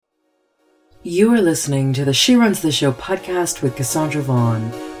You are listening to the She Runs the Show podcast with Cassandra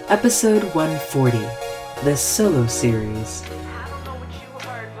Vaughn, episode 140, the solo series. I don't know what you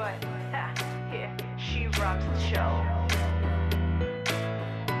heard, but yeah, she runs the show.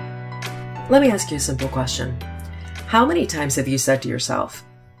 Let me ask you a simple question. How many times have you said to yourself,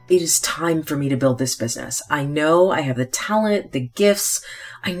 it is time for me to build this business. I know I have the talent, the gifts.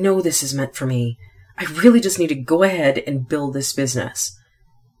 I know this is meant for me. I really just need to go ahead and build this business.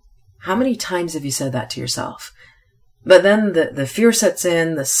 How many times have you said that to yourself? But then the fear sets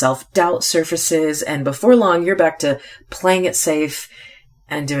in, the self-doubt surfaces, and before long, you're back to playing it safe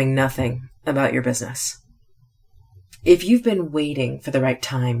and doing nothing about your business. If you've been waiting for the right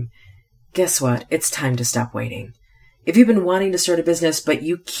time, guess what? It's time to stop waiting. If you've been wanting to start a business, but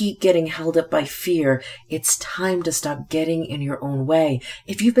you keep getting held up by fear, it's time to stop getting in your own way.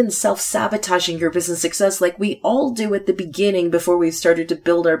 If you've been self-sabotaging your business success like we all do at the beginning before we've started to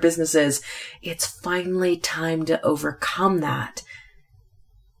build our businesses, it's finally time to overcome that.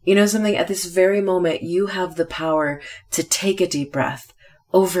 You know something? At this very moment, you have the power to take a deep breath,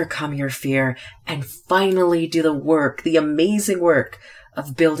 overcome your fear, and finally do the work, the amazing work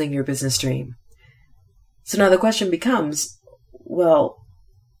of building your business dream. So now the question becomes, well,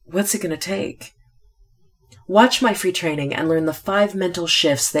 what's it going to take? Watch my free training and learn the 5 mental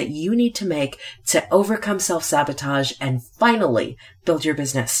shifts that you need to make to overcome self-sabotage and finally build your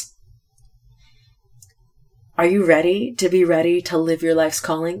business. Are you ready to live your life's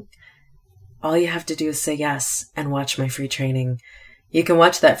calling? All you have to do is say yes and watch my free training. You can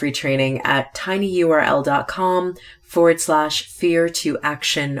watch that free training at tinyurl.com/fear to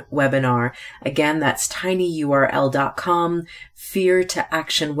action webinar. Again, that's tinyurl.com/fear to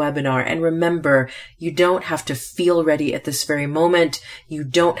action webinar. And remember, you don't have to feel ready at this very moment. You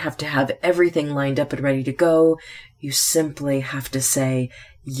don't have to have everything lined up and ready to go. You simply have to say,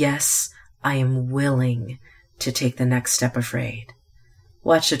 yes, I am willing to take the next step afraid.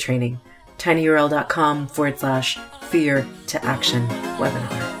 Watch the training. tinyurl.com/fear to action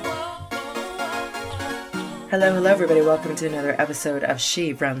webinar. Hello, everybody. Welcome to another episode of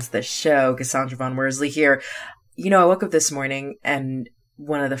She Runs the Show. Cassandra Von Worsley here. You know, I woke up this morning and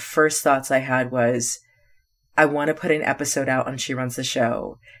one of the first thoughts I had was, I want to put an episode out on She Runs the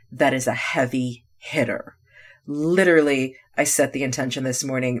Show that is a heavy hitter. Literally, I set the intention this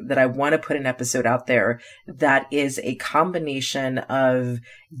morning that I want to put an episode out there that is a combination of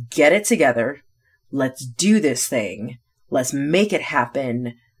get it together, let's do this thing, let's make it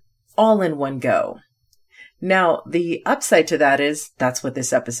happen, all in one go. Now, the upside to that is that's what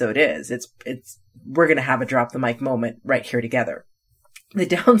this episode is. We're going to have a drop the mic moment right here together. The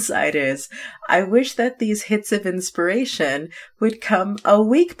downside is I wish that these hits of inspiration would come a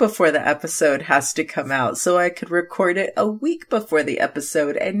week before the episode has to come out so I could record it a week before the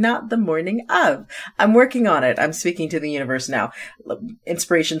episode and not the morning of. I'm working on it. I'm speaking to the universe now.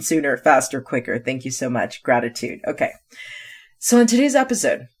 Inspiration sooner, faster, quicker. Thank you so much. Gratitude. Okay. So in today's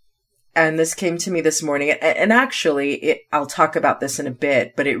episode, and this came to me this morning, and actually I'll talk about this in a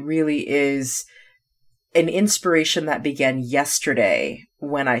bit, but it really is an inspiration that began yesterday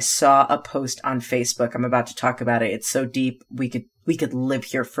when I saw a post on Facebook. I'm about to talk about it. It's so deep. We could live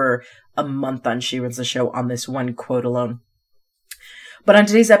here for a month on She Runs the Show on this one quote alone. But on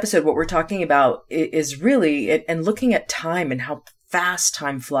today's episode, what we're talking about is really, and looking at time and how fast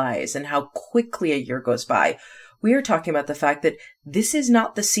time flies and how quickly a year goes by, we are talking about the fact that this is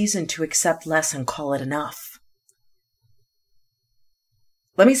not the season to accept less and call it enough.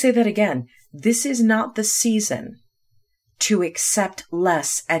 Let me say that again. This is not the season to accept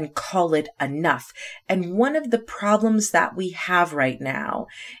less and call it enough. And one of the problems that we have right now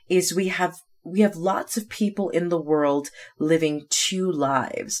is we have lots of people in the world living 2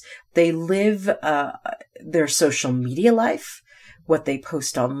 lives. They live their social media life, what they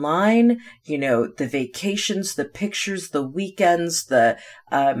post online, the vacations, the pictures, the weekends, the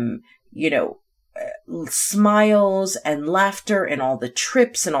smiles and laughter and all the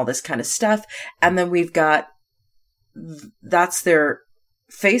trips and all this kind of stuff. And then we've got, that's their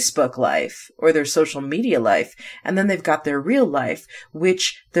Facebook life or their social media life. And then they've got their real life,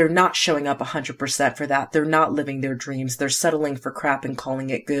 which they're not showing up 100% for that. They're not living their dreams. They're settling for crap and calling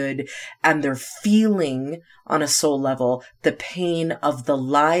it good. And they're feeling on a soul level the pain of the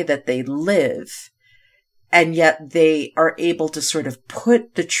lie that they live. And yet they are able to sort of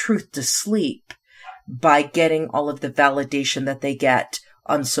put the truth to sleep by getting all of the validation that they get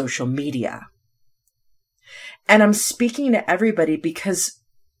on social media. And I'm speaking to everybody because,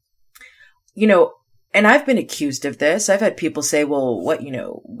 And I've been accused of this. I've had people say, well, what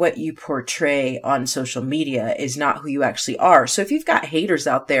you portray on social media is not who you actually are. So if you've got haters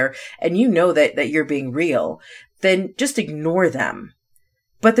out there and you know that you're being real, then just ignore them.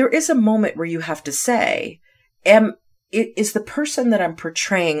 But there is a moment where you have to say, is the person that I'm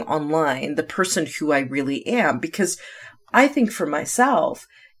portraying online the person who I really am? Because I think for myself,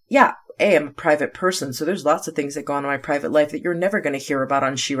 yeah, I'm a private person, so there's lots of things that go on in my private life that you're never going to hear about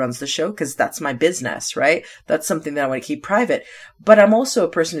on She Runs the Show, because that's my business, right? That's something that I want to keep private. But I'm also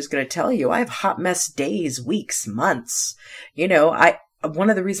a person who's going to tell you I have hot mess days, weeks, months. One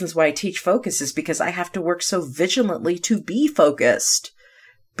of the reasons why I teach focus is because I have to work so vigilantly to be focused,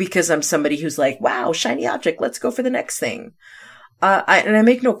 because I'm somebody who's like, wow, shiny object, let's go for the next thing. And I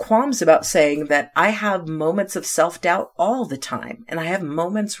make no qualms about saying that I have moments of self-doubt all the time. And I have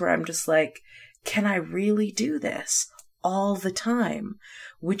moments where I'm just like, can I really do this? All the time.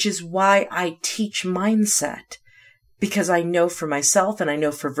 Which is why I teach mindset. Because I know for myself, and I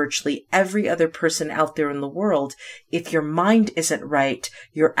know for virtually every other person out there in the world, if your mind isn't right,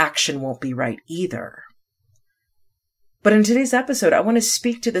 your action won't be right either. But in today's episode, I want to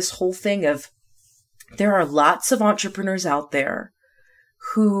speak to this whole thing of, there are lots of entrepreneurs out there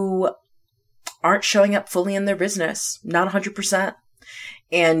who aren't showing up fully in their business, not 100%.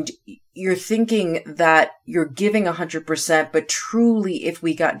 And you're thinking that you're giving 100%, but truly, if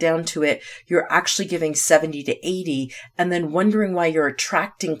we got down to it, you're actually giving 70 to 80, and then wondering why you're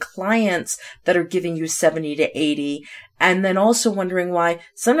attracting clients that are giving you 70 to 80. And then also wondering why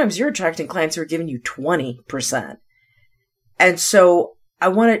sometimes you're attracting clients who are giving you 20%. And so I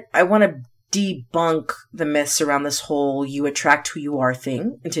want to debunk the myths around this whole you attract who you are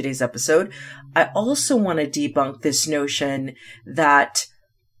thing in today's episode. I also want to debunk this notion that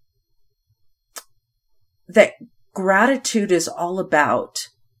gratitude is all about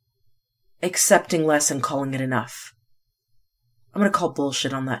accepting less and calling it enough. I'm going to call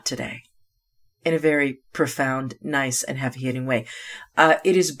bullshit on that today in a very profound, nice, and heavy-hitting way.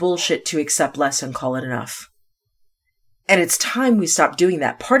 It is bullshit to accept less and call it enough. And it's time we stop doing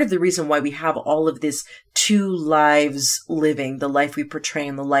that. Part of the reason why we have all of this two lives living, the life we portray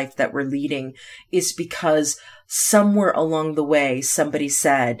and the life that we're leading, is because somewhere along the way, somebody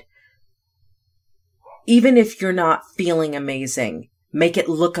said, even if you're not feeling amazing, make it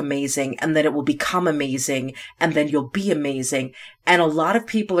look amazing, and then it will become amazing, and then you'll be amazing. And a lot of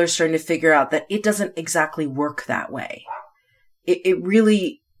people are starting to figure out that it doesn't exactly work that way. It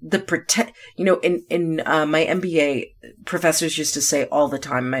really... in my MBA, professors used to say all the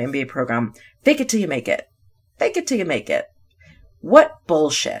time in my MBA program, fake it till you make it. Fake it till you make it. What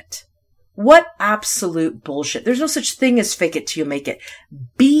bullshit. What absolute bullshit. There's no such thing as fake it till you make it.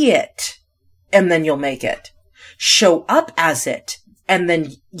 Be it, and then you'll make it. Show up as it, and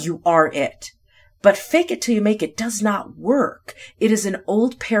then you are it. But fake it till you make it does not work. It is an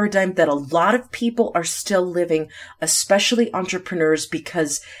old paradigm that a lot of people are still living, especially entrepreneurs,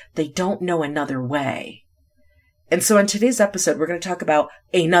 because they don't know another way. And so in today's episode, we're going to talk about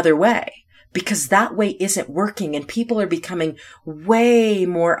another way, because that way isn't working, and people are becoming way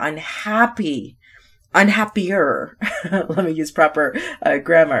more unhappier. Let me use proper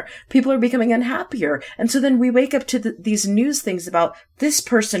grammar. People are becoming unhappier. And so then we wake up to these news things about this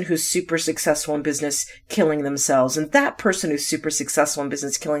person who's super successful in business killing themselves, and that person who's super successful in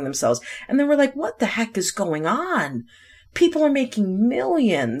business killing themselves. And then we're like, what the heck is going on? People are making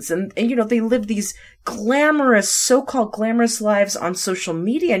millions, and they live these glamorous, so-called glamorous lives on social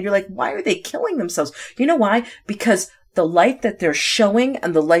media. And you're like, why are they killing themselves? You know why? Because the life that they're showing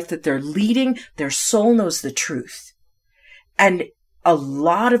and the life that they're leading, their soul knows the truth. And a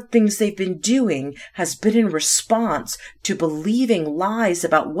lot of things they've been doing has been in response to believing lies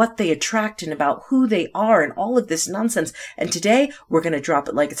about what they attract and about who they are and all of this nonsense. And today we're going to drop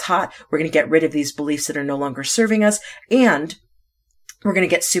it like it's hot. We're going to get rid of these beliefs that are no longer serving us. And we're going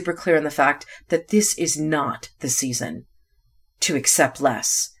to get super clear on the fact that this is not the season to accept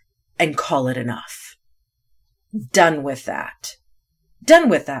less and call it enough. Done with that. Done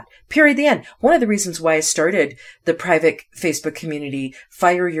with that. Period. The end. One of the reasons why I started the private Facebook community,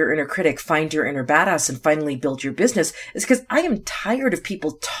 Fire Your Inner Critic, Find Your Inner Badass, and Finally Build Your Business, is because I am tired of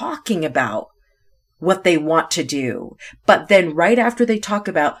people talking about what they want to do. But then right after they talk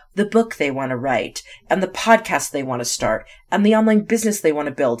about the book they want to write, and the podcast they want to start, and the online business they want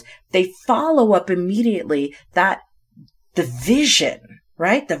to build, they follow up immediately that the vision,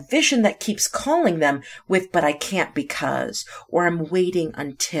 right? The vision that keeps calling them with, but I can't because, or I'm waiting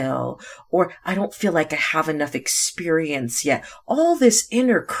until, or I don't feel like I have enough experience yet. All this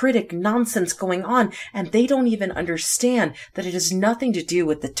inner critic nonsense going on, and they don't even understand that it has nothing to do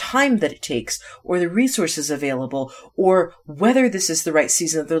with the time that it takes, or the resources available, or whether this is the right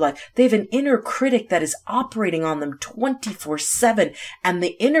season of their life. They have an inner critic that is operating on them 24/7, and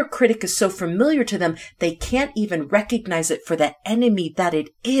the inner critic is so familiar to them, they can't even recognize it for the enemy that it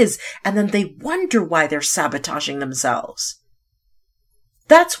is, and then they wonder why they're sabotaging themselves.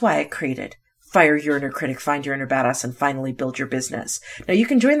 That's why I created Fire Your Inner Critic, Find Your Inner Badass, and Finally Build Your Business. Now you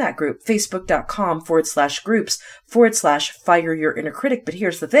can join that group, facebook.com/groups/Fire Your Inner Critic. But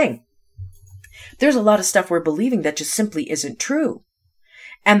here's the thing. There's a lot of stuff we're believing that just simply isn't true.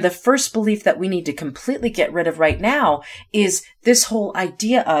 And the first belief that we need to completely get rid of right now is this whole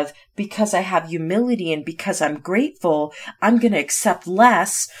idea of, because I have humility and because I'm grateful, I'm going to accept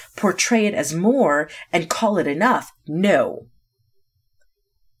less, portray it as more, and call it enough. No.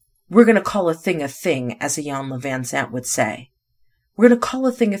 We're going to call a thing, as Iyanla Vanzant would say. We're going to call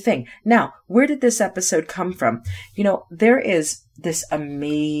a thing a thing. Now, where did this episode come from? You know, there is this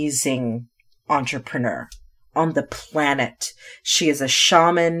amazing entrepreneur on the planet. She is a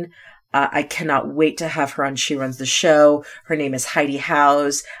shaman. I cannot wait to have her on She Runs the Show. Her name is Heidi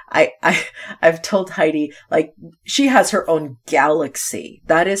House. I've told Heidi, like, she has her own galaxy.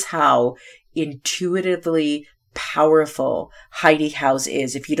 That is how intuitively powerful Heidi House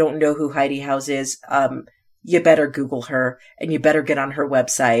is. If you don't know who Heidi House is, you better Google her and you better get on her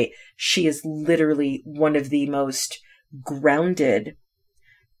website. She is literally one of the most grounded,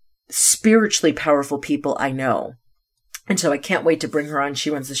 spiritually powerful people I know. And so I can't wait to bring her on She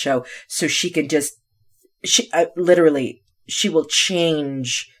Runs the Show so she can just, she will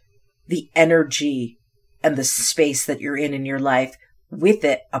change the energy and the space that you're in your life with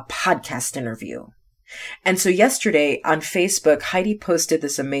it, a podcast interview. And so yesterday on Facebook, Heidi posted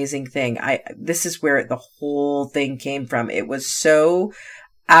this amazing thing. This is where the whole thing came from. It was so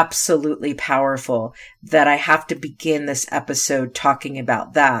absolutely powerful that I have to begin this episode talking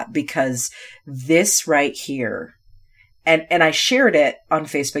about that, because this right here, and I shared it on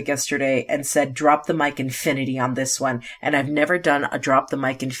Facebook yesterday and said, drop the mic infinity on this one. And I've never done a drop the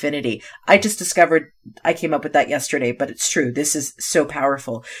mic infinity. I just discovered I came up with that yesterday, but it's true. This is so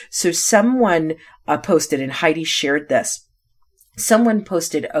powerful. So someone posted, and Heidi shared this. Someone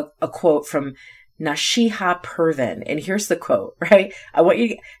posted a quote from Nashiha Pervin. And here's the quote, right? I want you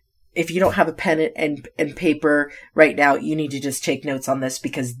to, if you don't have a pen and paper right now, you need to just take notes on this,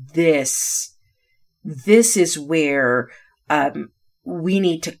 because this is where we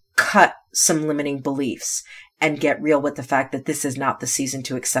need to cut some limiting beliefs and get real with the fact that this is not the season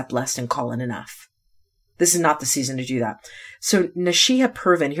to accept less and call it enough. This is not the season to do that. So Nashiha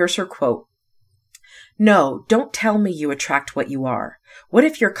Pervin, here's her quote. No, don't tell me you attract what you are. What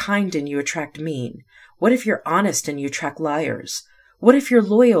if you're kind and you attract mean? What if you're honest and you attract liars? What if you're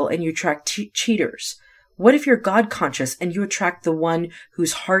loyal and you attract cheaters? What if you're God conscious and you attract the one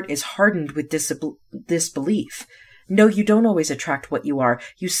whose heart is hardened with disbelief? No, you don't always attract what you are.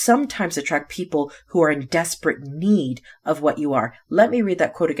 You sometimes attract people who are in desperate need of what you are. Let me read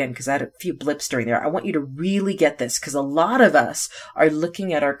that quote again, because I had a few blips during there. I want you to really get this, because a lot of us are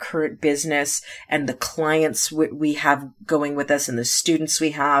looking at our current business and the clients we have going with us and the students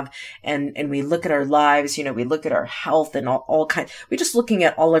we have, and we look at our lives, you know, we look at our health and all kinds. We're just looking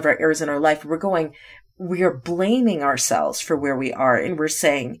at all of our areas in our life. We are blaming ourselves for where we are, and we're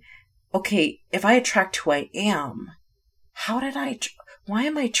saying, okay, if I attract who I am, why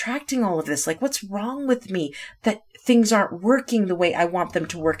am I attracting all of this? Like, what's wrong with me that things aren't working the way I want them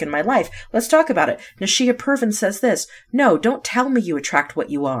to work in my life? Let's talk about it. Nashiha Pervin says this. No, don't tell me you attract what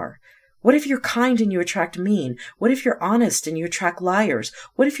you are. What if you're kind and you attract mean? What if you're honest and you attract liars?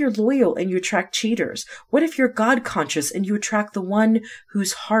 What if you're loyal and you attract cheaters? What if you're God conscious and you attract the one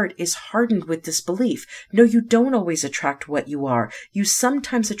whose heart is hardened with disbelief? No, you don't always attract what you are. You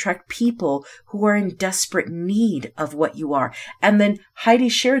sometimes attract people who are in desperate need of what you are. And then Heidi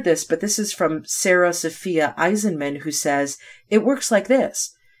shared this, but this is from Sarah Sophia Eisenman, who says, it works like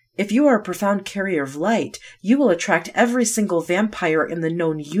this. If you are a profound carrier of light, you will attract every single vampire in the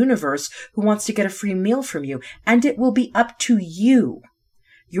known universe who wants to get a free meal from you, and it will be up to you,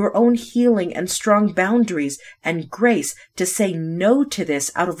 your own healing and strong boundaries and grace, to say no to this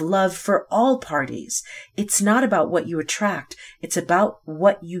out of love for all parties. It's not about what you attract. It's about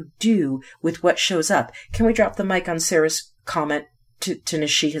what you do with what shows up. Can we drop the mic on Sarah's comment to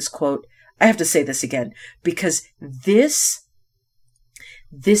Nashiha's quote? I have to say this again, because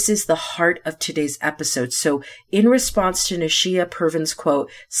This is the heart of today's episode. So in response to Nashia Pervin's quote,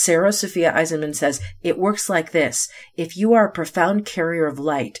 Sarah Sophia Eisenman says, it works like this. If you are a profound carrier of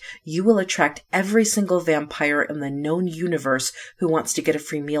light, you will attract every single vampire in the known universe who wants to get a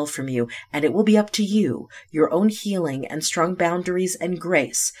free meal from you. And it will be up to you, your own healing and strong boundaries and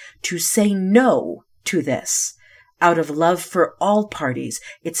grace, to say no to this. Out of love for all parties.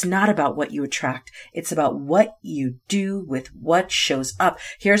 It's not about what you attract. It's about what you do with what shows up.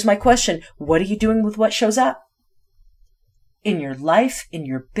 Here's my question. What are you doing with what shows up? In your life, in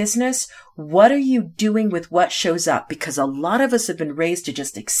your business, what are you doing with what shows up? Because a lot of us have been raised to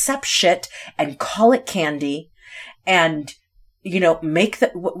just accept shit and call it candy and, make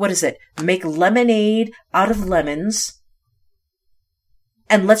make lemonade out of lemons.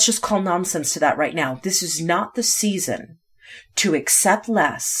 And let's just call nonsense to that right now. This is not the season to accept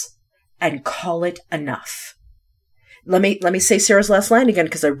less and call it enough. Let me say Sarah's last line again,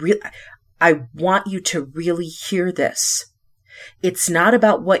 because I want you to really hear this. It's not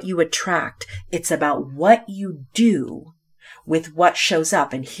about what you attract. It's about what you do with what shows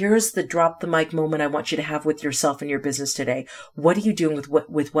up. And here's the drop the mic moment I want you to have with yourself and your business today. What are you doing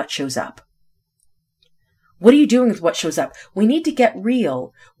with what shows up? What are you doing with what shows up? We need to get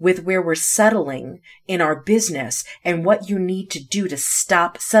real with where we're settling in our business and what you need to do to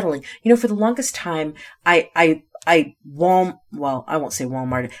stop settling. For the longest time, I won't say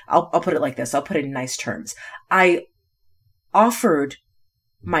Walmart. I'll put it like this. I'll put it in nice terms. I offered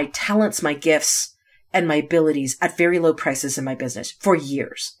my talents, my gifts, and my abilities at very low prices in my business for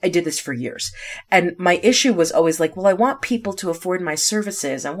years. I did this for years. And my issue was always like, well, I want people to afford my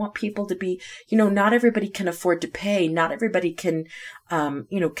services. I want people to be, not everybody can afford to pay. Not everybody can,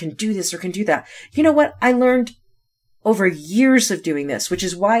 can do this or can do that. You know what? I learned over years of doing this, which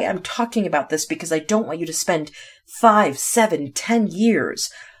is why I'm talking about this, because I don't want you to spend 5, 7, 10 years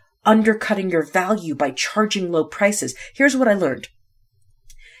undercutting your value by charging low prices. Here's what I learned.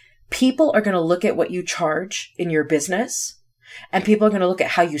 People are going to look at what you charge in your business, and people are going to look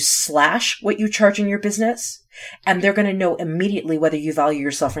at how you slash what you charge in your business, and they're going to know immediately whether you value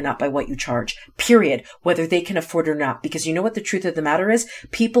yourself or not by what you charge, period, whether they can afford or not. Because you know what the truth of the matter is?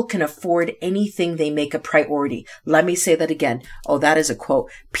 People can afford anything they make a priority. Let me say that again. Oh, that is a quote.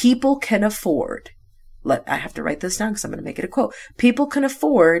 People can afford. I have to write this down because I'm going to make it a quote. People can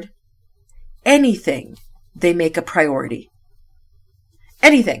afford anything they make a priority.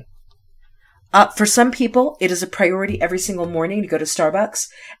 Anything. For some people, it is a priority every single morning to go to Starbucks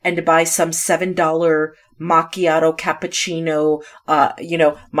and to buy some $7 macchiato cappuccino.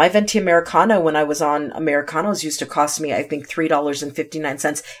 My venti Americano when I was on Americanos used to cost me, I think,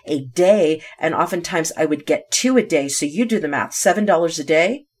 $3.59 a day. And oftentimes I would get 2 a day. So you do the math, $7 a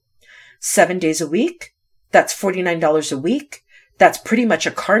day, 7 days a week. That's $49 a week. That's pretty much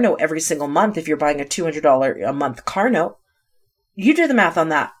a car note every single month if you're buying a $200 a month car note. You do the math on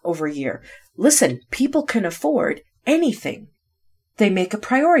that over a year. Listen, people can afford anything they make a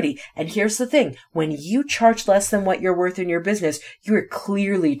priority. And here's the thing. When you charge less than what you're worth in your business, you're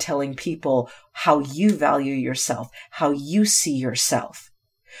clearly telling people how you value yourself, how you see yourself.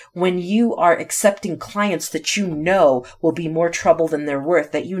 When you are accepting clients that you know will be more trouble than they're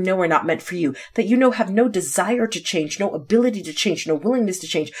worth, that you know are not meant for you, that you know have no desire to change, no ability to change, no willingness to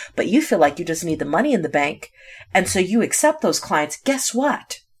change, but you feel like you just need the money in the bank, and so you accept those clients, guess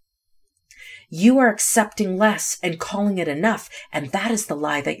what? You are accepting less and calling it enough, and that is the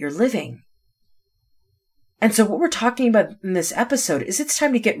lie that you're living. And so what we're talking about in this episode is it's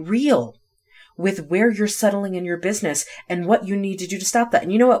time to get real with where you're settling in your business and what you need to do to stop that.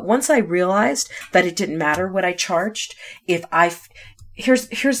 And you know what? Once I realized that it didn't matter what I charged, here's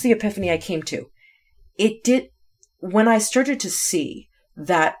the epiphany I came to. When I started to see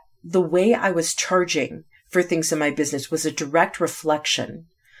that the way I was charging for things in my business was a direct reflection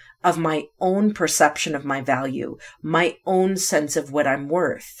of my own perception of my value, my own sense of what I'm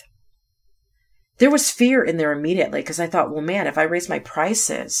worth. There was fear in there immediately because I thought, well, man, if I raise my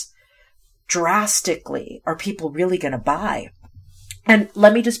prices drastically, are people really going to buy? And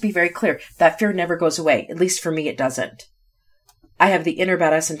let me just be very clear. That fear never goes away. At least for me, it doesn't. I have the Inner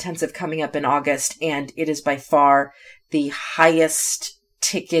Badass Intensive coming up in August, and it is by far the highest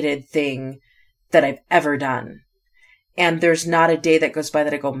ticketed thing that I've ever done. And there's not a day that goes by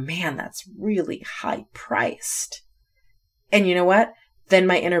that I go, man, that's really high priced. And you know what? Then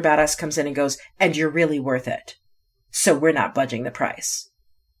my inner badass comes in and goes, and you're really worth it. So we're not budging the price.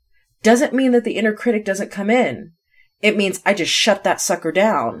 Doesn't mean that the inner critic doesn't come in It means I just shut that sucker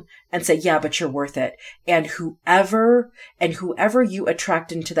down and say, yeah, but you're worth it. And whoever you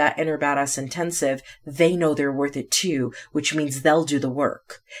attract into that Inner Badass Intensive, they know they're worth it too, which means they'll do the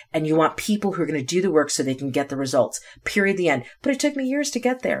work. And you want people who are going to do the work so they can get the results. Period. The end. But it took me years to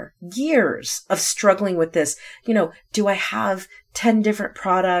get there. Years of struggling with this. Do I have 10 different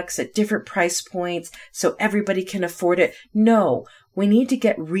products at different price points so everybody can afford it? No, we need to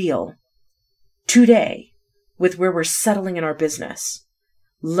get real today with where we're settling in our business.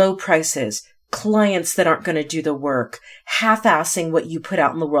 Low prices, clients that aren't going to do the work, half-assing what you put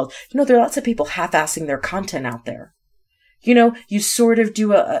out in the world. There are lots of people half-assing their content out there. You sort of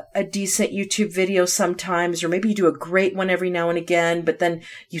do a decent YouTube video sometimes, or maybe you do a great one every now and again, but then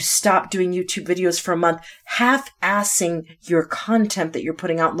you stop doing YouTube videos for a month. Half-assing your content that you're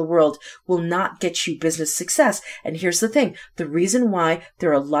putting out in the world will not get you business success. And here's the thing. The reason why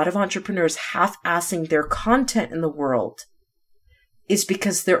there are a lot of entrepreneurs half-assing their content in the world is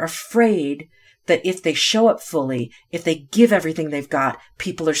because they're afraid that if they show up fully, if they give everything they've got,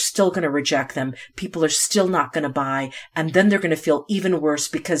 people are still going to reject them. People are still not going to buy. And then they're going to feel even worse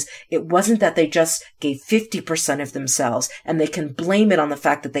because it wasn't that they just gave 50% of themselves and they can blame it on the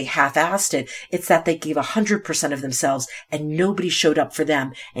fact that they half-assed it. It's that they gave 100% of themselves and nobody showed up for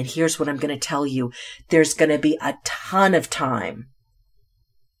them. And here's what I'm going to tell you. There's going to be a ton of time,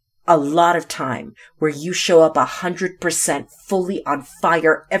 a lot of time where you show up 100% fully on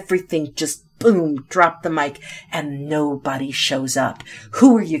fire, everything just boom, drop the mic, and nobody shows up.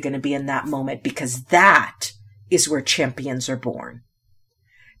 Who are you going to be in that moment? Because that is where champions are born.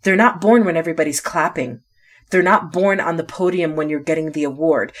 They're not born when everybody's clapping. They're not born on the podium when you're getting the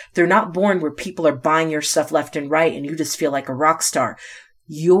award. They're not born where people are buying your stuff left and right and you just feel like a rock star.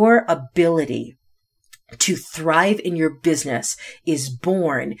 Your ability to thrive in your business is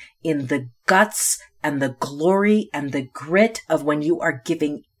born in the guts and the glory and the grit of when you are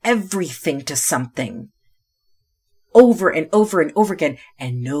giving everything to something over and over and over again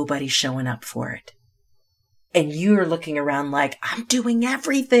and nobody's showing up for it. And you're looking around like, I'm doing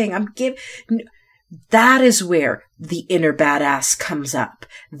everything. That is where the inner badass comes up.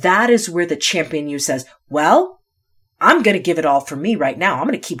 That is where the champion you says, well, I'm going to give it all for me right now. I'm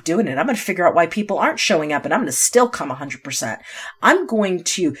going to keep doing it. I'm going to figure out why people aren't showing up and I'm going to still come 100%. I'm going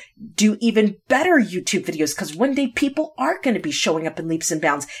to do even better YouTube videos because one day people are going to be showing up in leaps and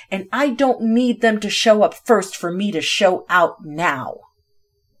bounds and I don't need them to show up first for me to show out now.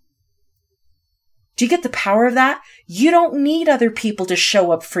 Do you get the power of that? You don't need other people to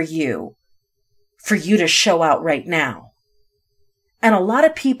show up for you to show out right now. And a lot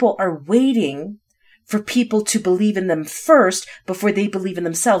of people are waiting for people to believe in them first before they believe in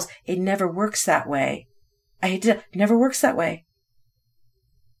themselves. It never works that way. It never works that way.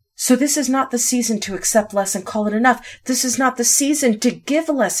 So this is not the season to accept less and call it enough. This is not the season to give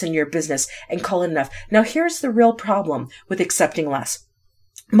less in your business and call it enough. Now here's the real problem with accepting less.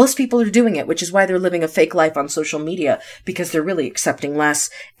 Most people are doing it, which is why they're living a fake life on social media, because they're really accepting less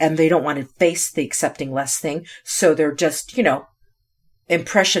and they don't want to face the accepting less thing. So they're just,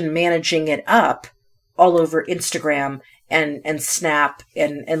 impression managing it up all over Instagram and Snap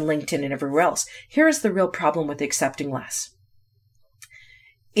and LinkedIn and everywhere else. Here's the real problem with accepting less.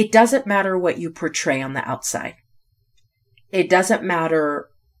 It doesn't matter what you portray on the outside. It doesn't matter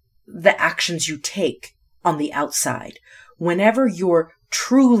the actions you take on the outside. Whenever you're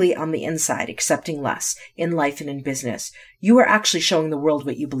truly on the inside, accepting less in life and in business, you are actually showing the world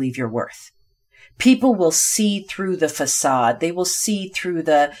what you believe you're worth. People will see through the facade. They will see through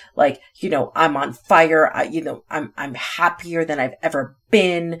the, I'm on fire. I'm happier than I've ever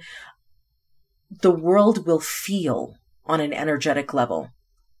been. The world will feel on an energetic level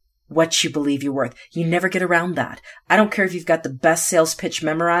what you believe you're worth. You never get around that. I don't care if you've got the best sales pitch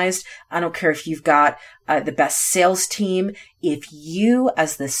memorized. I don't care if you've got the best sales team. If you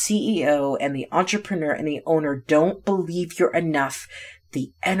as the CEO and the entrepreneur and the owner don't believe you're enough,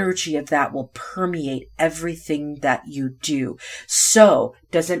 the energy of that will permeate everything that you do. So,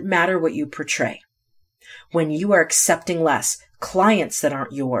 doesn't matter what you portray. When you are accepting less, clients that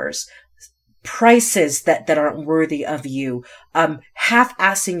aren't yours, prices that aren't worthy of you,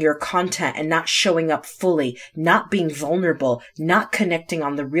 half-assing your content and not showing up fully, not being vulnerable, not connecting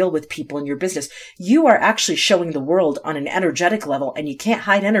on the real with people in your business, you are actually showing the world on an energetic level, and you can't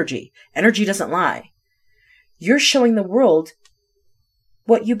hide energy. Energy doesn't lie. You're showing the world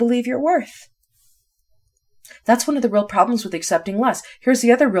what you believe you're worth. That's one of the real problems with accepting less. Here's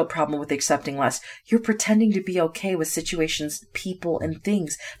the other real problem with accepting less. You're pretending to be okay with situations, people, and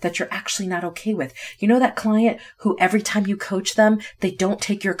things that you're actually not okay with. You know that client who every time you coach them, they don't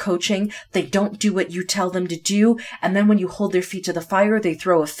take your coaching, they don't do what you tell them to do, and then when you hold their feet to the fire, they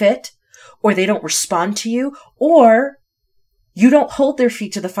throw a fit, or they don't respond to you, or you don't hold their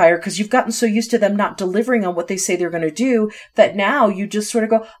feet to the fire because you've gotten so used to them not delivering on what they say they're going to do that now you just sort of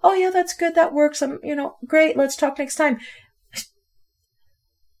go, oh yeah, that's good. That works. Great. Let's talk next time.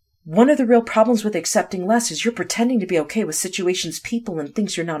 One of the real problems with accepting less is you're pretending to be okay with situations, people, and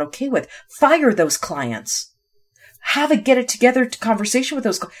things you're not okay with. Fire those clients. Have a get it together conversation with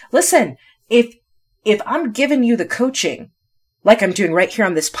those. Listen, if I'm giving you the coaching like I'm doing right here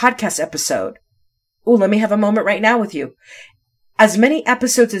on this podcast episode, let me have a moment right now with you. As many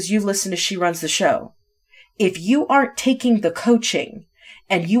episodes as you've listened to She Runs the Show, if you aren't taking the coaching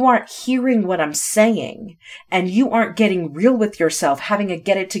and you aren't hearing what I'm saying and you aren't getting real with yourself, having a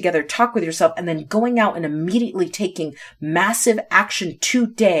get it together talk with yourself, and then going out and immediately taking massive action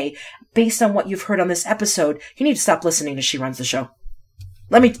today based on what you've heard on this episode, you need to stop listening to She Runs the Show.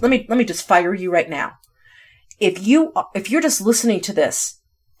 Let me just fire you right now. If you're just listening to this,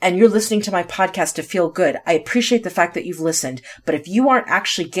 and you're listening to my podcast to feel good, I appreciate the fact that you've listened. But if you aren't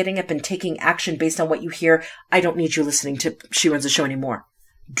actually getting up and taking action based on what you hear, I don't need you listening to She Runs the Show anymore.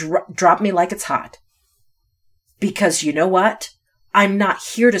 Drop me like it's hot. Because you know what? I'm not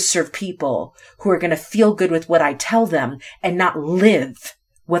here to serve people who are going to feel good with what I tell them and not live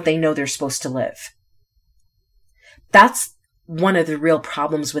what they know they're supposed to live. That's one of the real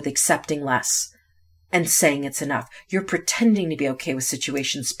problems with accepting less and saying it's enough. You're pretending to be okay with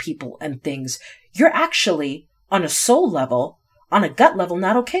situations, people, and things you're actually, on a soul level, on a gut level,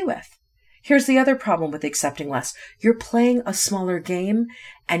 not okay with. Here's the other problem with accepting less. You're playing a smaller game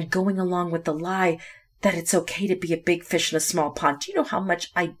and going along with the lie that it's okay to be a big fish in a small pond. Do you know how much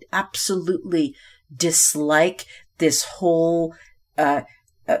I absolutely dislike this whole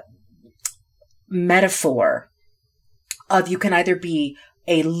metaphor of you can either be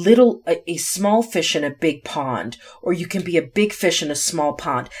a small fish in a big pond, or you can be a big fish in a small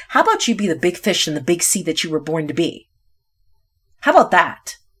pond. How about you be the big fish in the big sea that you were born to be? How about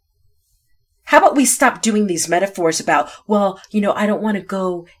that? How about we stop doing these metaphors about, I don't want to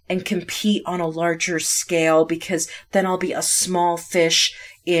go and compete on a larger scale because then I'll be a small fish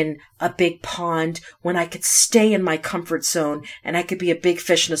in a big pond when I could stay in my comfort zone and I could be a big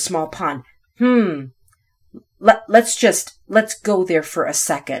fish in a small pond. Let's go there for a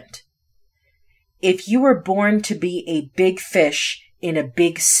second. If you were born to be a big fish in a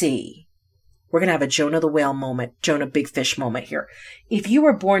big sea, we're going to have a Jonah the whale moment, Jonah big fish moment here. If you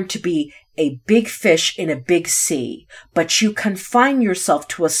were born to be a big fish in a big sea, but you confine yourself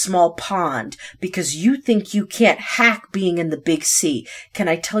to a small pond because you think you can't hack being in the big sea, can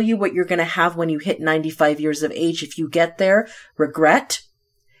I tell you what you're going to have when you hit 95 years of age if you get there? Regret,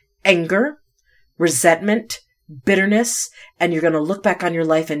 anger, resentment, bitterness, and you're going to look back on your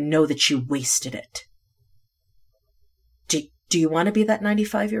life and know that you wasted it. Do you want to be that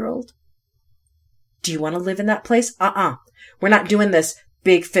 95-year-old? Do you want to live in that place? We're not doing this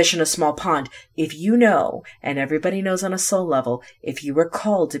big fish in a small pond. If you know, and everybody knows on a soul level, if you were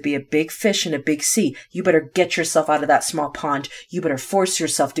called to be a big fish in a big sea, you better get yourself out of that small pond. You better force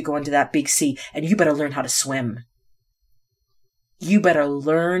yourself to go into that big sea, and you better learn how to swim. You better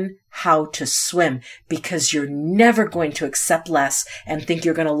learn how to swim, because you're never going to accept less and think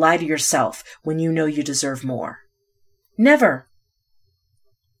you're going to lie to yourself when you know you deserve more. Never.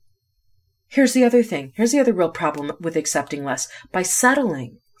 Here's the other thing. Here's the other real problem with accepting less. By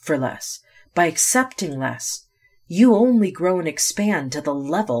settling for less, by accepting less, you only grow and expand to the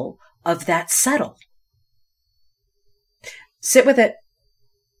level of that settle. Sit with it.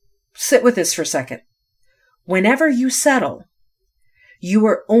 Sit with this for a second. Whenever you settle, you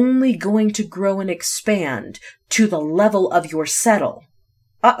are only going to grow and expand to the level of your settle.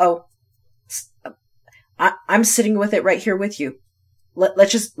 I'm sitting with it right here with you.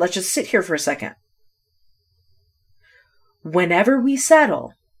 Let's just sit here for a second. Whenever we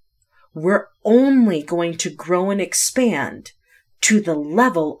settle, we're only going to grow and expand to the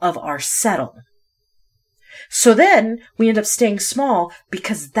level of our settle. So then we end up staying small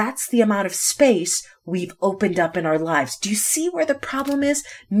because that's the amount of space we've opened up in our lives. Do you see where the problem is?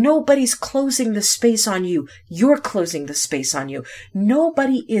 Nobody's closing the space on you. You're closing the space on you.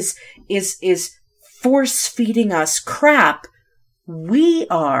 Nobody is force feeding us crap. We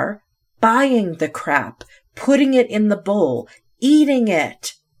are buying the crap, putting it in the bowl, eating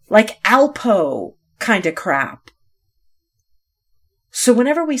it like Alpo kind of crap. So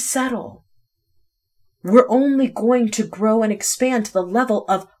whenever we settle, We're only going to grow and expand to the level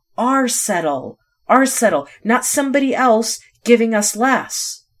of our settle, not somebody else giving us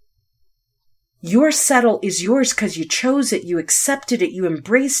less. Your settle is yours because you chose it, you accepted it, you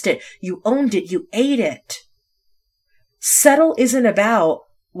embraced it, you owned it, you ate it. Settle isn't about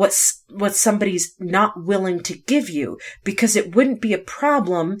what somebody's not willing to give you, because it wouldn't be a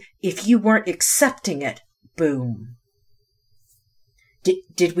problem if you weren't accepting it. Boom.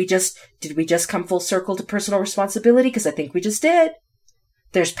 Did we just come full circle to personal responsibility? Because I think we just did.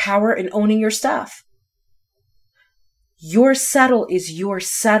 There's power in owning your stuff. Your settle is your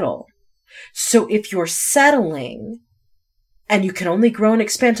settle. So if you're settling and you can only grow and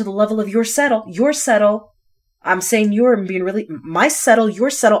expand to the level of your settle, I'm saying I'm being really, my settle,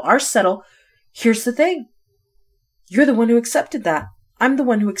 your settle, our settle. Here's the thing. You're the one who accepted that. I'm the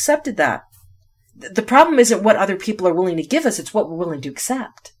one who accepted that. The problem isn't what other people are willing to give us. It's what we're willing to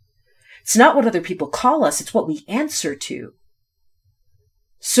accept. It's not what other people call us. It's what we answer to.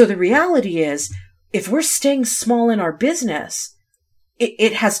 So the reality is, if we're staying small in our business,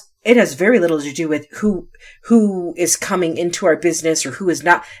 it has very little to do with who is coming into our business or who is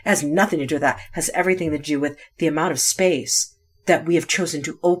not. It has nothing to do with that. It has everything to do with the amount of space that we have chosen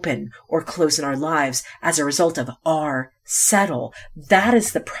to open or close in our lives as a result of our settle. That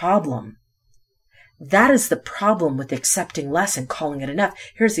is the problem. That is the problem with accepting less and calling it enough.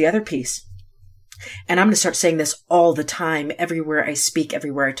 Here's the other piece. And I'm going to start saying this all the time, everywhere I speak,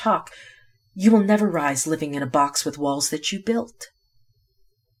 everywhere I talk. You will never rise living in a box with walls that you built.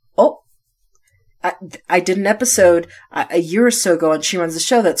 Oh, I did an episode a year or so ago on She Runs the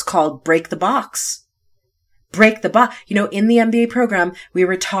Show that's called Break the Box. Break the box. In the MBA program, we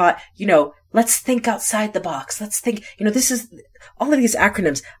were taught, let's think outside the box. Let's think, this is all of these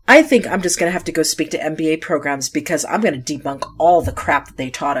acronyms. I think I'm just going to have to go speak to MBA programs because I'm going to debunk all the crap that they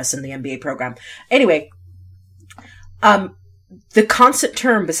taught us in the MBA program. Anyway, the constant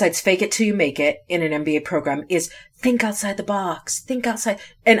term besides fake it till you make it in an MBA program is think outside the box, think outside.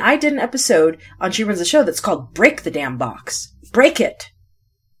 And I did an episode on She Runs the Show that's called Break the Damn Box. Break it.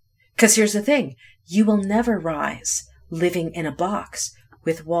 Because here's the thing. You will never rise living in a box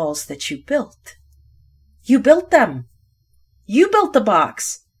with walls that you built. You built them. You built the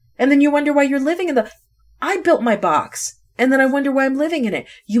box. And then you wonder why you're living in I built my box. And then I wonder why I'm living in it.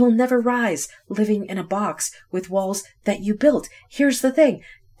 You will never rise living in a box with walls that you built. Here's the thing.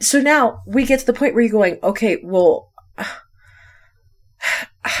 So now we get to the point where you're going, okay, well,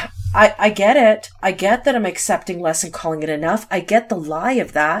 I get it. I get that I'm accepting less and calling it enough. I get the lie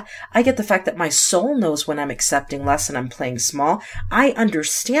of that. I get the fact that my soul knows when I'm accepting less and I'm playing small. I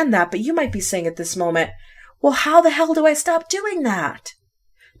understand that, but you might be saying at this moment, well, how the hell do I stop doing that?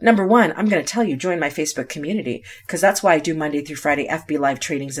 Number one, I'm going to tell you, join my Facebook community, because that's why I do Monday through Friday FB Live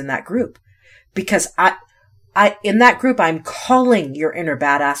trainings in that group. Because in that group, I'm calling your inner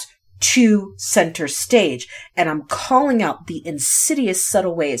badass to center stage. And I'm calling out the insidious,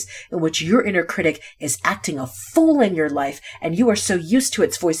 subtle ways in which your inner critic is acting a fool in your life. And you are so used to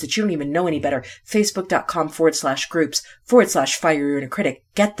its voice that you don't even know any better. Facebook.com/groups/fire your inner critic.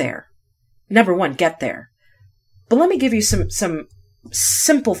 Get there. Number one, get there. But let me give you some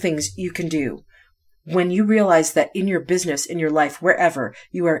simple things you can do when you realize that in your business, in your life, wherever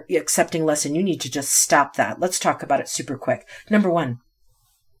you are accepting less and you need to just stop that. Let's talk about it super quick. Number one,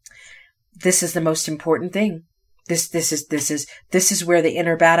 this is the most important thing. This is where the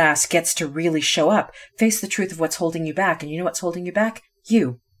inner badass gets to really show up. Face the truth of what's holding you back. And you know what's holding you back?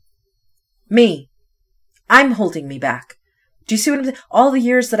 You. Me. I'm holding me back. Do you see what I'm saying? All the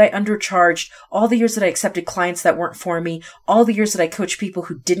years that I undercharged, all the years that I accepted clients that weren't for me, all the years that I coached people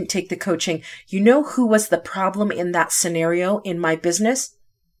who didn't take the coaching, you know who was the problem in that scenario in my business?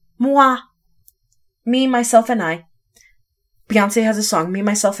 Moi. Me, myself, and I. Beyonce has a song, Me,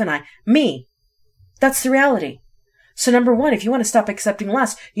 Myself, and I. Me. That's the reality. So number one, if you want to stop accepting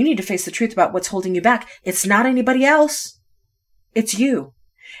less, you need to face the truth about what's holding you back. It's not anybody else. It's you.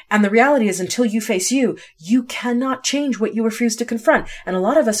 And the reality is, until you face you, you cannot change what you refuse to confront. And a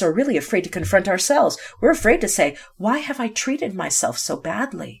lot of us are really afraid to confront ourselves. We're afraid to say, why have I treated myself so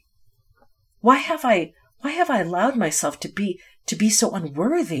badly? Why have I allowed myself to be so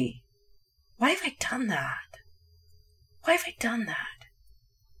unworthy? Why have I done that? Why have I done that?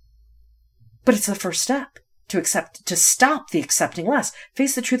 But it's the first step to stop the accepting less.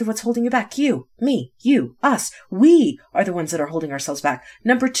 Face the truth of what's holding you back. You, me, you, us. We are the ones that are holding ourselves back.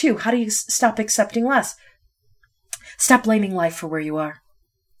 Number two, how do you stop accepting less? Stop blaming life for where you are.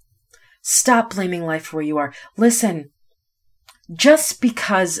 Stop blaming life for where you are. Listen, just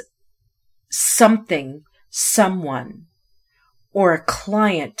because something, someone, or a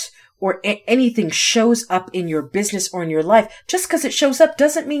client, or anything shows up in your business or in your life, just because it shows up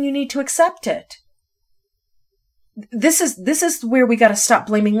doesn't mean you need to accept it. This is where we got to stop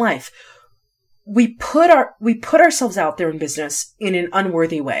blaming life. We put ourselves out there in business in an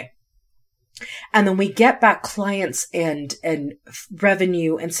unworthy way. And then we get back clients and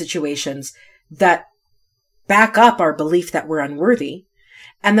revenue and situations that back up our belief that we're unworthy.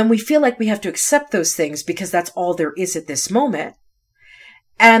 And then we feel like we have to accept those things because that's all there is at this moment.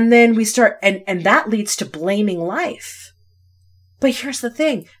 And then we start, and that leads to blaming life. But here's the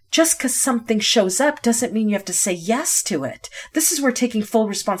thing. Just because something shows up doesn't mean you have to say yes to it. This is where taking full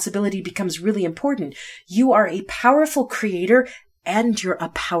responsibility becomes really important. You are a powerful creator and you're a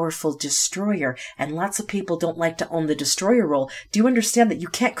powerful destroyer. And lots of people don't like to own the destroyer role. Do you understand that you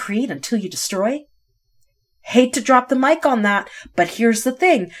can't create until you destroy? Hate to drop the mic on that, but here's the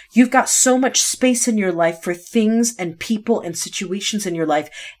thing. You've got so much space in your life for things and people and situations in your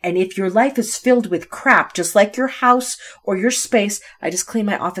life. And if your life is filled with crap, just like your house or your space, I just cleaned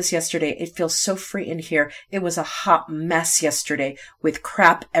my office yesterday. It feels so free in here. It was a hot mess yesterday with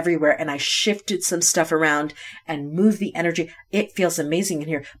crap everywhere. And I shifted some stuff around and moved the energy. It feels amazing in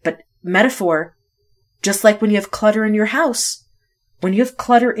here. But metaphor, just like when you have clutter in your house, when you have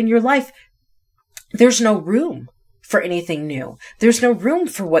clutter in your life, there's no room for anything new. There's no room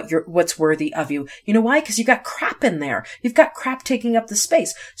for what's worthy of you. You know why? Because you got crap in there. You've got crap taking up the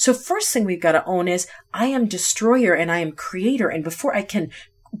space. So first thing we've got to own is I am destroyer and I am creator. And before I can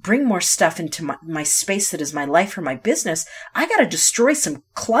bring more stuff into my space that is my life or my business, I got to destroy some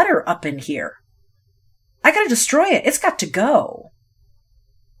clutter up in here. I got to destroy it. It's got to go.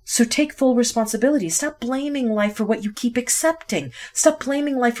 So take full responsibility. Stop blaming life for what you keep accepting. Stop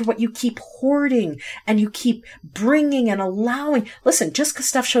blaming life for what you keep hoarding and you keep bringing and allowing. Listen, just because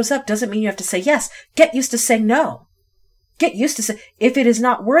stuff shows up doesn't mean you have to say yes. Get used to saying no. Get used to say, if it is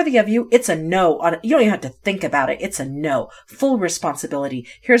not worthy of you, it's a no. You don't even have to think about it. It's a no. Full responsibility.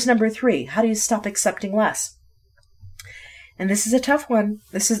 Here's number 3. How do you stop accepting less? And this is a tough one.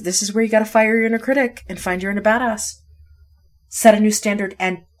 This is where you got to fire your inner critic and find your inner badass. Set a new standard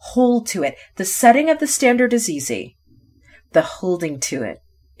and hold to it. The setting of the standard is easy. The holding to it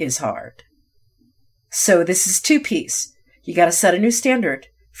is hard. So this is 2-piece. You got to set a new standard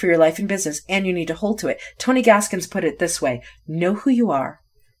for your life and business, and you need to hold to it. Tony Gaskins put it this way. Know who you are,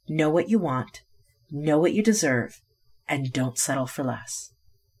 know what you want, know what you deserve, and don't settle for less.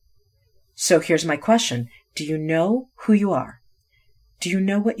 So here's my question. Do you know who you are? Do you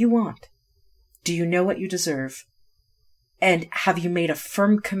know what you want? Do you know what you deserve? And have you made a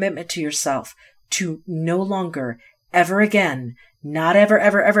firm commitment to yourself to no longer, ever again, not ever,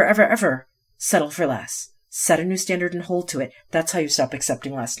 ever, ever, ever, ever settle for less? Set a new standard and hold to it. That's how you stop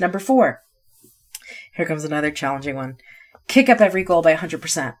accepting less. Number 4. Here comes another challenging one. Kick up every goal by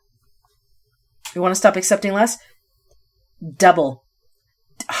 100%. You want to stop accepting less? Double.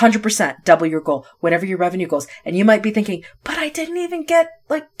 100% double your goal, whatever your revenue goals. And you might be thinking, but I didn't even get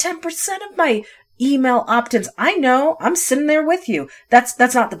like 10% of my email opt-ins. I know. I'm sitting there with you. That's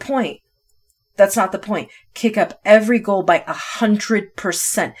not the point. That's not the point. Kick up every goal by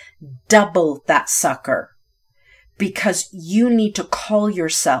 100%. Double that sucker. Because you need to call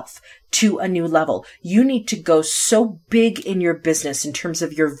yourself to a new level. You need to go so big in your business in terms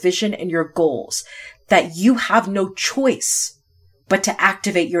of your vision and your goals that you have no choice but to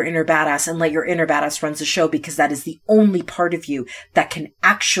activate your inner badass and let your inner badass run the show, because that is the only part of you that can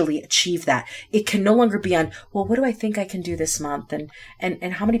actually achieve that. It can no longer be on, well, what do I think I can do this month?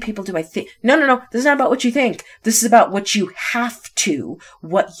 And how many people do I think? No. This is not about what you think. This is about what you have to,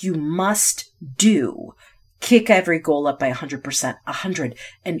 what you must do. Kick every goal up by 100%, 100.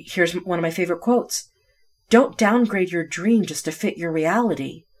 And here's one of my favorite quotes. Don't downgrade your dream just to fit your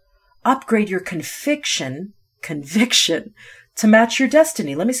reality. Upgrade your conviction to match your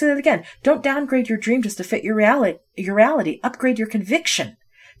destiny. Let me say that again. Don't downgrade your dream just to fit your reality. Upgrade your conviction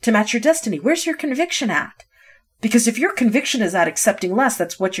to match your destiny. Where's your conviction at? Because if your conviction is at accepting less,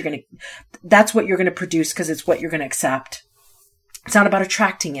 that's what you're going to produce, because it's what you're going to accept. It's not about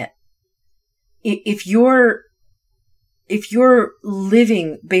attracting it. If you're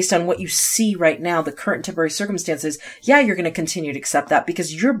living based on what you see right now, the current temporary circumstances, yeah, you're going to continue to accept that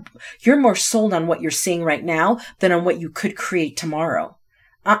because you're more sold on what you're seeing right now than on what you could create tomorrow.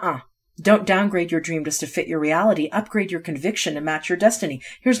 Don't downgrade your dream just to fit your reality. Upgrade your conviction to match your destiny.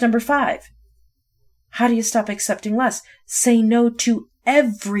 Here's number 5. How do you stop accepting less? Say no to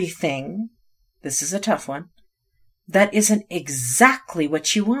everything. This is a tough one. That isn't exactly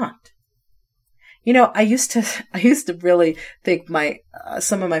what you want. You know, I used to really think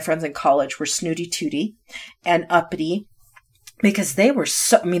some of my friends in college were snooty tooty and uppity because they were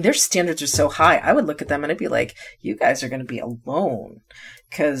their standards are so high. I would look at them and I'd be like, you guys are going to be alone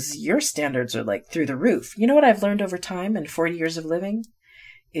because your standards are like through the roof. You know what I've learned over time in 40 years of living?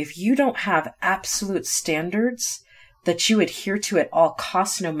 If you don't have absolute standards that you adhere to at all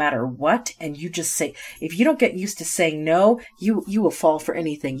costs, no matter what, and you just say, if you don't get used to saying no, you will fall for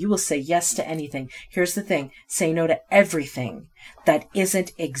anything. You will say yes to anything. Here's the thing. Say no to everything that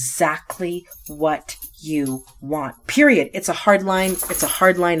isn't exactly what you want. Period. It's a hard line. It's a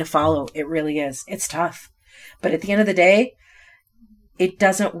hard line to follow. It really is. It's tough. But at the end of the day, it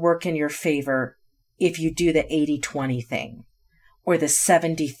doesn't work in your favor if you do the 80-20 thing or the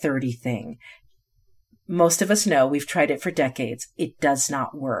 70-30 thing. Most of us know, we've tried it for decades. It does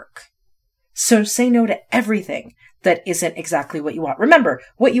not work. So say no to everything that isn't exactly what you want. Remember,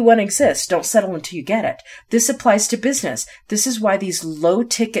 what you want exists. Don't settle until you get it. This applies to business. This is why these low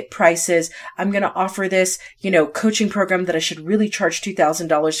ticket prices, I'm going to offer this, coaching program that I should really charge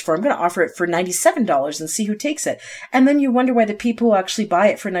 $2,000 for. I'm going to offer it for $97 and see who takes it. And then you wonder why the people who actually buy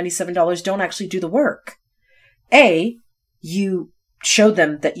it for $97 don't actually do the work. A, you showed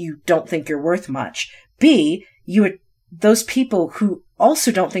them that you don't think you're worth much. B, those people who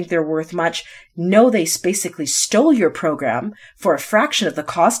also don't think they're worth much know they basically stole your program for a fraction of the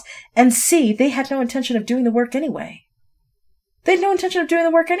cost. And C, they had no intention of doing the work anyway. They had no intention of doing the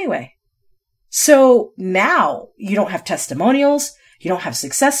work anyway. So now you don't have testimonials. You don't have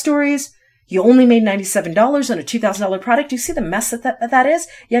success stories. You only made $97 on a $2,000 product. Do you see the mess that is?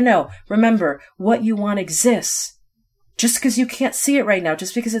 Yeah, no. Remember, what you want exists. Just because you can't see it right now,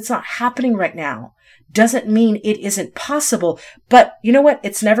 just because it's not happening right now, doesn't mean it isn't possible. But you know what?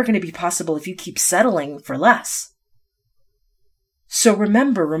 It's never going to be possible if you keep settling for less. So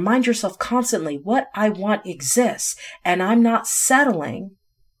remember, remind yourself constantly, what I want exists, and I'm not settling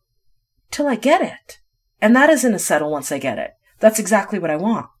till I get it. And that isn't a settle once I get it. That's exactly what I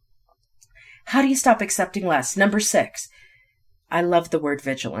want. How do you stop accepting less? Number 6, I love the word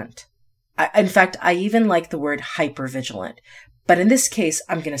vigilant. In fact, I even like the word hypervigilant. But in this case,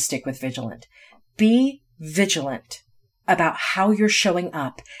 I'm going to stick with vigilant. Be vigilant about how you're showing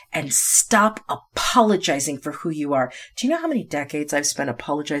up and stop apologizing for who you are. Do you know how many decades I've spent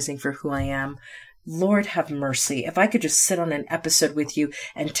apologizing for who I am? Lord have mercy. If I could just sit on an episode with you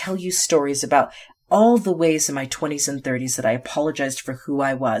and tell you stories about all the ways in my 20s and 30s that I apologized for who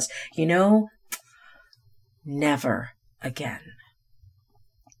I was. Never again.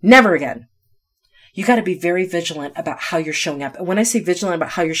 Never again. You got to be very vigilant about how you're showing up. And when I say vigilant about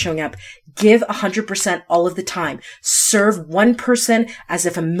how you're showing up, give 100% all of the time. Serve one person as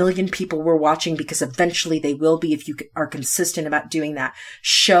if 1 million people were watching, because eventually they will be if you are consistent about doing that.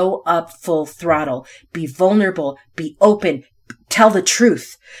 Show up full throttle. Be vulnerable. Be open. Tell the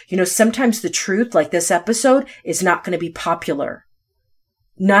truth. Sometimes the truth, like this episode, is not going to be popular.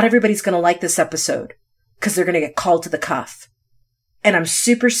 Not everybody's going to like this episode because they're going to get called to the cuff. And I'm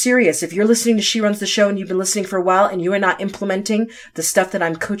super serious. If you're listening to She Runs the Show and you've been listening for a while and you are not implementing the stuff that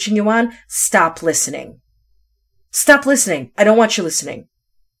I'm coaching you on, stop listening. Stop listening. I don't want you listening.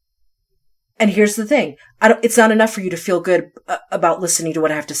 And here's the thing. It's not enough for you to feel good about listening to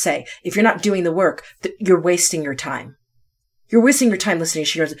what I have to say. If you're not doing the work, you're wasting your time. You're wasting your time listening to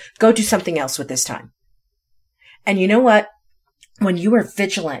She Runs. Go do something else with this time. And you know what? When you are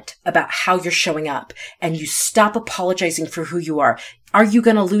vigilant about how you're showing up and you stop apologizing for who you are you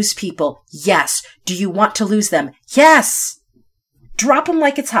going to lose people? Yes. Do you want to lose them? Yes. Drop them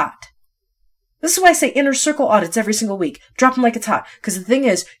like it's hot. This is why I say inner circle audits every single week. Drop them like it's hot. Because the thing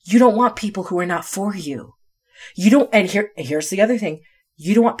is, you don't want people who are not for you. And here's the other thing.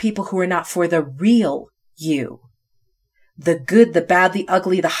 You don't want people who are not for the real you. The good, the bad, the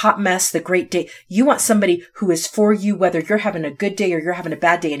ugly, the hot mess, the great day. You want somebody who is for you, whether you're having a good day or you're having a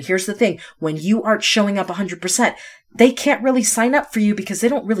bad day. And here's the thing. When you aren't showing up 100%, they can't really sign up for you because they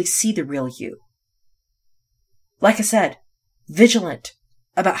don't really see the real you. Like I said, vigilant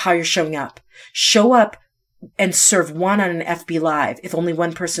about how you're showing up. Show up and serve one on an FB Live if only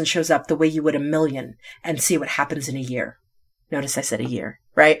one person shows up the way you would 1 million, and see what happens in a year. Notice I said a year,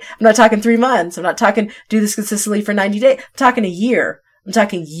 right? I'm not talking 3 months. I'm not talking do this consistently for 90 days. I'm talking a year. I'm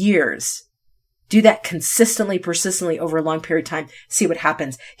talking years. Do that consistently, persistently over a long period of time. See what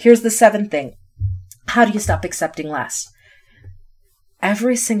happens. Here's the 7th thing. How do you stop accepting less?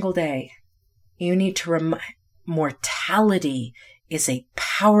 Every single day, you need to remind mortality is a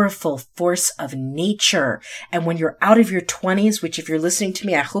powerful force of nature. And when you're out of your 20s, which if you're listening to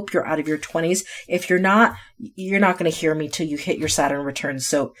me, I hope you're out of your 20s. If you're not going to hear me till you hit your Saturn return.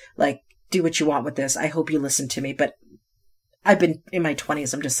 So do what you want with this. I hope you listen to me, but I've been in my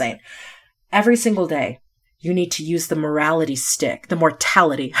 20s. I'm just saying, every single day You need to use the morality stick, the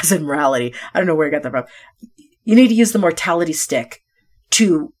mortality, I said morality. I don't know where I got that from. You need to use the mortality stick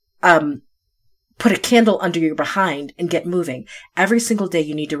to, put a candle under your behind and get moving. Every single day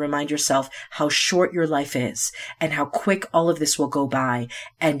you need to remind yourself how short your life is and how quick all of this will go by.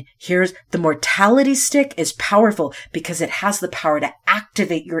 And here's the mortality stick is powerful because it has the power to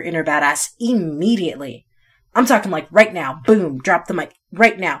activate your inner badass immediately. I'm talking like right now, boom, drop the mic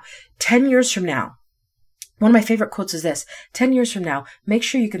right now. 10 years from now, one of my favorite quotes is this: 10 years from now, make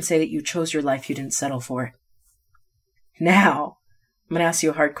sure you can say that you chose your life, you didn't settle for it. Now, I'm going to ask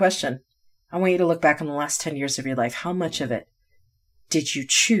you a hard question. I want you to look back on the last 10 years of your life. How much of it did you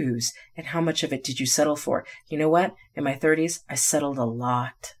choose and how much of it did you settle for? You know what? In my 30s, I settled a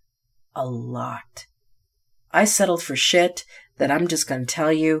lot. A lot. I settled for shit that I'm just going to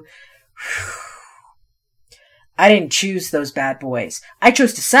tell you. I didn't choose those bad boys. I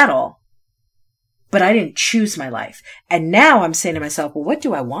chose to settle, but I didn't choose my life. And now I'm saying to myself, well, what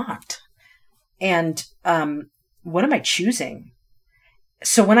do I want? And what am I choosing?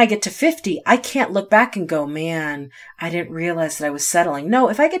 So when I get to 50, I can't look back and go, man, I didn't realize that I was settling. No,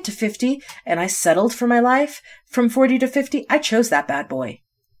 if I get to 50 and I settled for my life from 40 to 50, I chose that bad boy.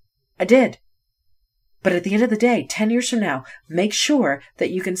 I did. But at the end of the day, 10 years from now, make sure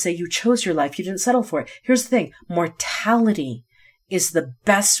that you can say you chose your life. You didn't settle for it. Here's the thing. Mortality is the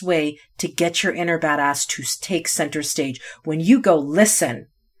best way to get your inner badass to take center stage. When you go, listen,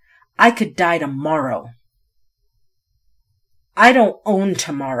 I could die tomorrow. I don't own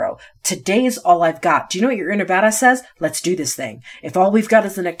tomorrow. Today is all I've got. Do you know what your inner badass says? Let's do this thing. If all we've got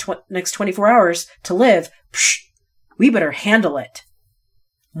is the next 24 hours to live, we better handle it.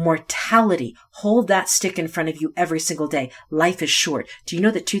 Mortality. Hold that stick in front of you every single day. Life is short. Do you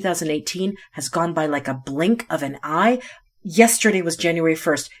know that 2018 has gone by like a blink of an eye? Yesterday was January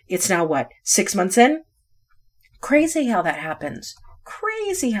 1st. It's now what? 6 months in? Crazy how that happens.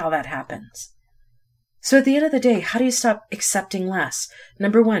 Crazy how that happens. So at the end of the day, how do you stop accepting less?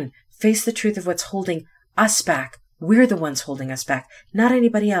 Number one, face the truth of what's holding us back. We're the ones holding us back, not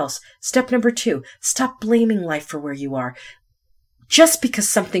anybody else. Step number two, stop blaming life for where you are. Just because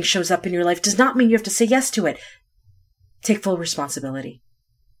something shows up in your life does not mean you have to say yes to it. Take full responsibility.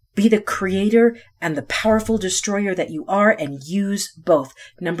 Be the creator and the powerful destroyer that you are and use both.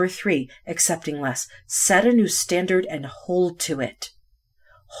 Number three, accepting less. Set a new standard and hold to it.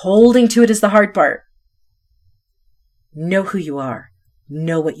 Holding to it is the hard part. Know who you are.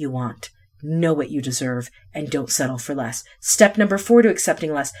 Know what you want. Know what you deserve. And don't settle for less. Step number 4 to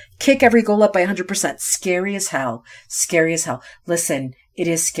accepting less. Kick every goal up by 100%. Scary as hell. Scary as hell. Listen, it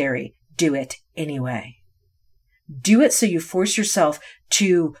is scary. Do it anyway. Do it so you force yourself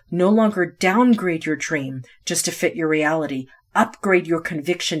to no longer downgrade your dream just to fit your reality. Upgrade your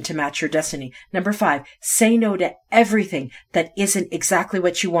conviction to match your destiny. Number 5, say no to everything that isn't exactly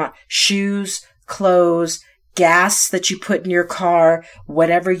what you want. Shoes, clothes, gas that you put in your car,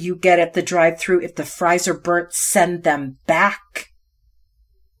 whatever you get at the drive-thru. If the fries are burnt, send them back.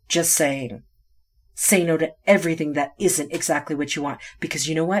 Just saying. Say no to everything that isn't exactly what you want. Because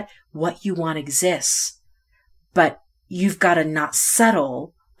you know what? What you want exists. But you've got to not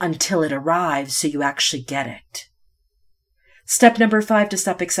settle until it arrives so you actually get it. Step number 5 to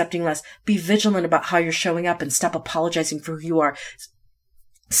stop accepting less. Be vigilant about how you're showing up and stop apologizing for who you are.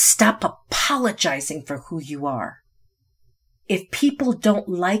 Stop apologizing for who you are. If people don't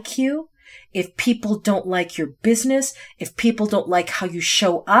like you, if people don't like your business, if people don't like how you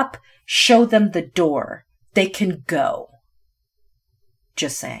show up, show them the door. They can go.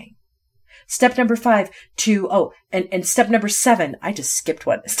 Just saying. Step number 5 and step number 7, I just skipped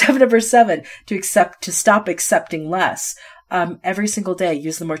one. Step number 7 to stop accepting less. Every single day,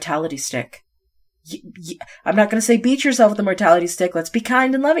 use the mortality stick. I'm not going to say beat yourself with the mortality stick. Let's be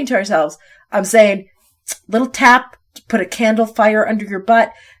kind and loving to ourselves. I'm saying little tap, put a candle fire under your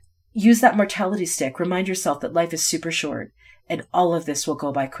butt. Use that mortality stick. Remind yourself that life is super short and all of this will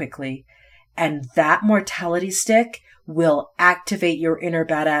go by quickly. And that mortality stick will activate your inner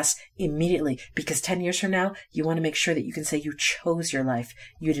badass immediately, because 10 years from now, you want to make sure that you can say you chose your life.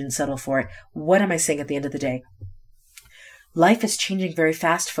 You didn't settle for it. What am I saying at the end of the day? Life is changing very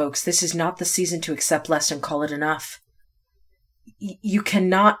fast, folks. This is not the season to accept less and call it enough. You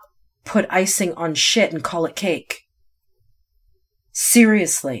cannot put icing on shit and call it cake.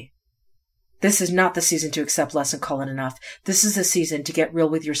 Seriously. This is not the season to accept less and call it enough. This is the season to get real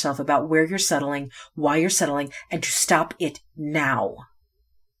with yourself about where you're settling, why you're settling, and to stop it now.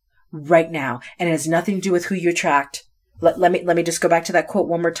 Right now. And it has nothing to do with who you attract. Let me just go back to that quote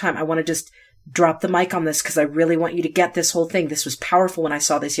one more time. I want to just drop the mic on this because I really want you to get this whole thing. This was powerful when I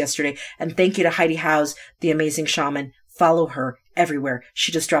saw this yesterday. And thank you to Heidi Howes, the amazing shaman. Follow her everywhere.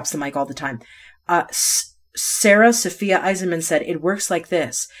 She just drops the mic all the time. Sarah Sophia Eisenman said, it works like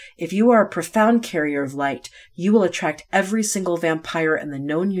this. If you are a profound carrier of light, you will attract every single vampire in the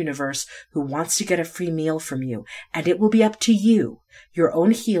known universe who wants to get a free meal from you. And it will be up to you, your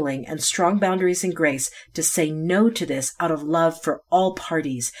own healing and strong boundaries and grace, to say no to this out of love for all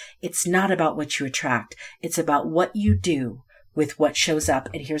parties. It's not about what you attract. It's about what you do with what shows up.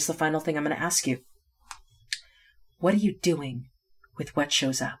 And here's the final thing I'm going to ask you. What are you doing with what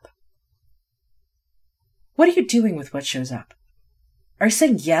shows up? What are you doing with what shows up? Are you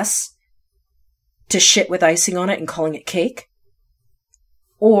saying yes to shit with icing on it and calling it cake?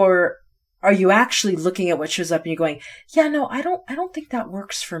 Or are you actually looking at what shows up and you're going, yeah, no, I don't think that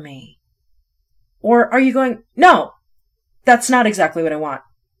works for me. Or are you going, no, that's not exactly what I want.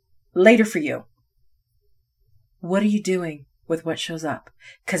 Later for you. What are you doing with what shows up?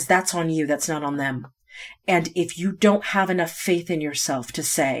 Because that's on you. That's not on them. And if you don't have enough faith in yourself to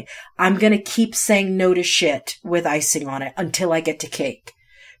say, I'm going to keep saying no to shit with icing on it until I get to cake,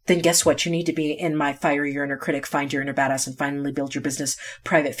 then guess what? You need to be in my Fire Your Inner Critic, Find Your Inner Badass, and Finally Build Your Business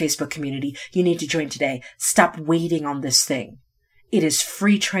private Facebook community. You need to join today. Stop waiting on this thing. It is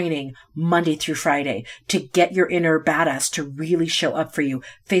free training Monday through Friday to get your inner badass to really show up for you.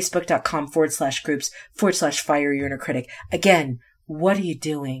 Facebook.com/groups/Fire Your Inner Critic. Again, what are you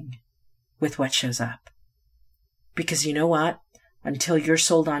doing with what shows up? Because you know what? Until you're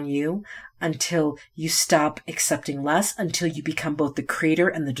sold on you, until you stop accepting less, until you become both the creator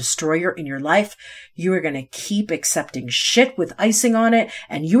and the destroyer in your life, you are going to keep accepting shit with icing on it,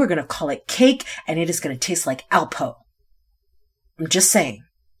 and you are going to call it cake, and it is going to taste like Alpo. I'm just saying.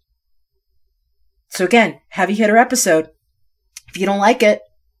 So again, heavy hitter episode. If you don't like it,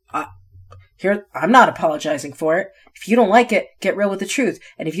 here, I'm not apologizing for it. If you don't like it, get real with the truth.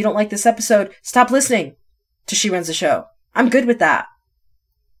 And if you don't like this episode, stop listening to She Runs the Show. I'm good with that.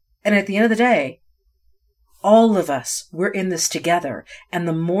 And at the end of the day, all of us, we're in this together. And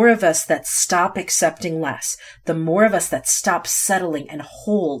the more of us that stop accepting less, the more of us that stop settling and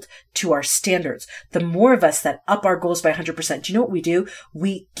hold to our standards, the more of us that up our goals by 100%. Do you know what we do?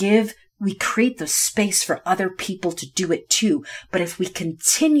 We create the space for other people to do it too. But if we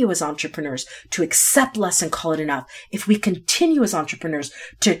continue as entrepreneurs to accept less and call it enough, if we continue as entrepreneurs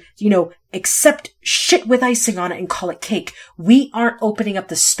to, accept shit with icing on it and call it cake, we aren't opening up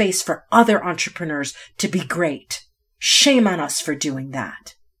the space for other entrepreneurs to be great. Shame on us for doing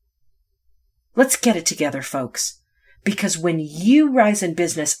that. Let's get it together, folks. Because when you rise in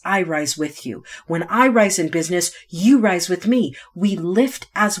business, I rise with you. When I rise in business, you rise with me. We lift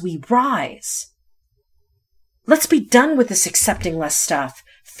as we rise. Let's be done with this accepting less stuff,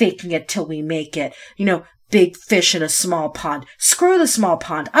 faking it till we make it. Big fish in a small pond. Screw the small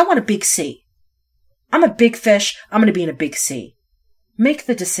pond. I want a big sea. I'm a big fish. I'm going to be in a big sea. Make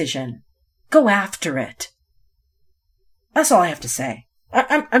the decision. Go after it. That's all I have to say.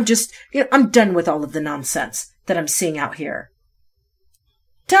 I'm just, I'm done with all of the nonsense that I'm seeing out here.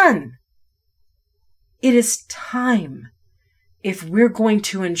 Done. It is time, if we're going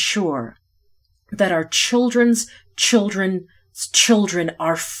to ensure that our children's children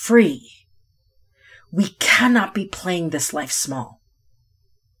are free. We cannot be playing this life small.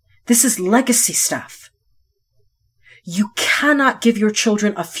 This is legacy stuff. You cannot give your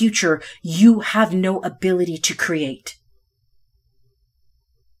children a future you have no ability to create.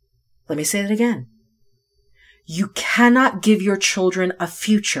 Let me say that again. You cannot give your children a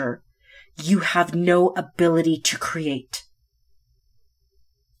future you have no ability to create.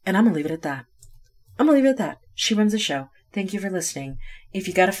 And I'm going to leave it at that. She runs the show. Thank you for listening. If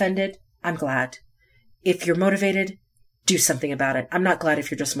you got offended, I'm glad. If you're motivated, do something about it. I'm not glad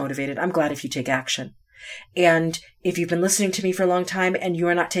if you're just motivated. I'm glad if you take action. And if you've been listening to me for a long time and you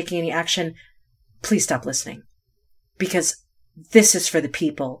are not taking any action, please stop listening. Because this is for the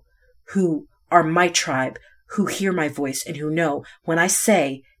people who are my tribe, who hear my voice and who know when I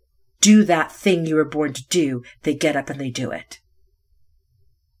say, do that thing you were born to do, they get up and they do it.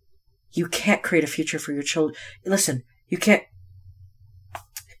 You can't create a future for your children. Listen, you can't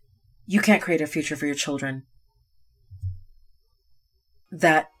create a future for your children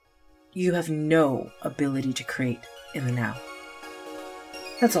that you have no ability to create in the now.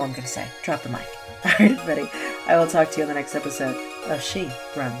 That's all I'm going to say. Drop the mic. All right, everybody. I will talk to you on the next episode of She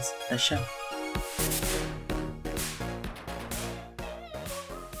Runs the Show.